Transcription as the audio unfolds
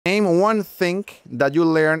one thing that you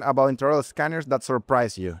learned about intraoral scanners that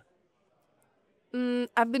surprised you?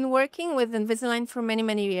 I've been working with Invisalign for many,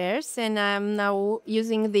 many years, and I'm now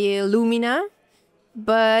using the Lumina.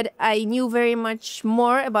 But I knew very much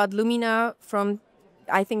more about Lumina from,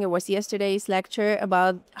 I think it was yesterday's lecture,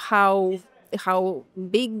 about how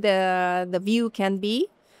big the view can be,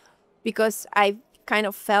 because I kind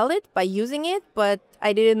of felt it by using it, but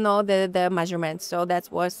I didn't know the measurements. So that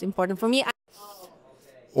was important for me.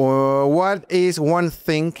 What is one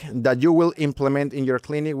thing that you will implement in your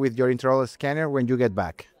clinic with your intraoral scanner when you get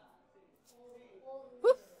back?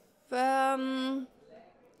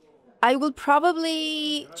 I will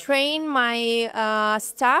probably train my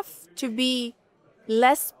staff to be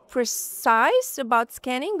less precise about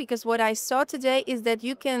scanning, because what I saw today is that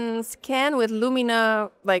you can scan with Lumina,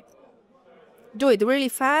 like do it really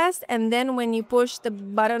fast, and then when you push the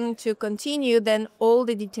button to continue, then all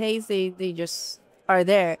the details, they just are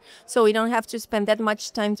there. So we don't have to spend that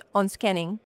much time on scanning.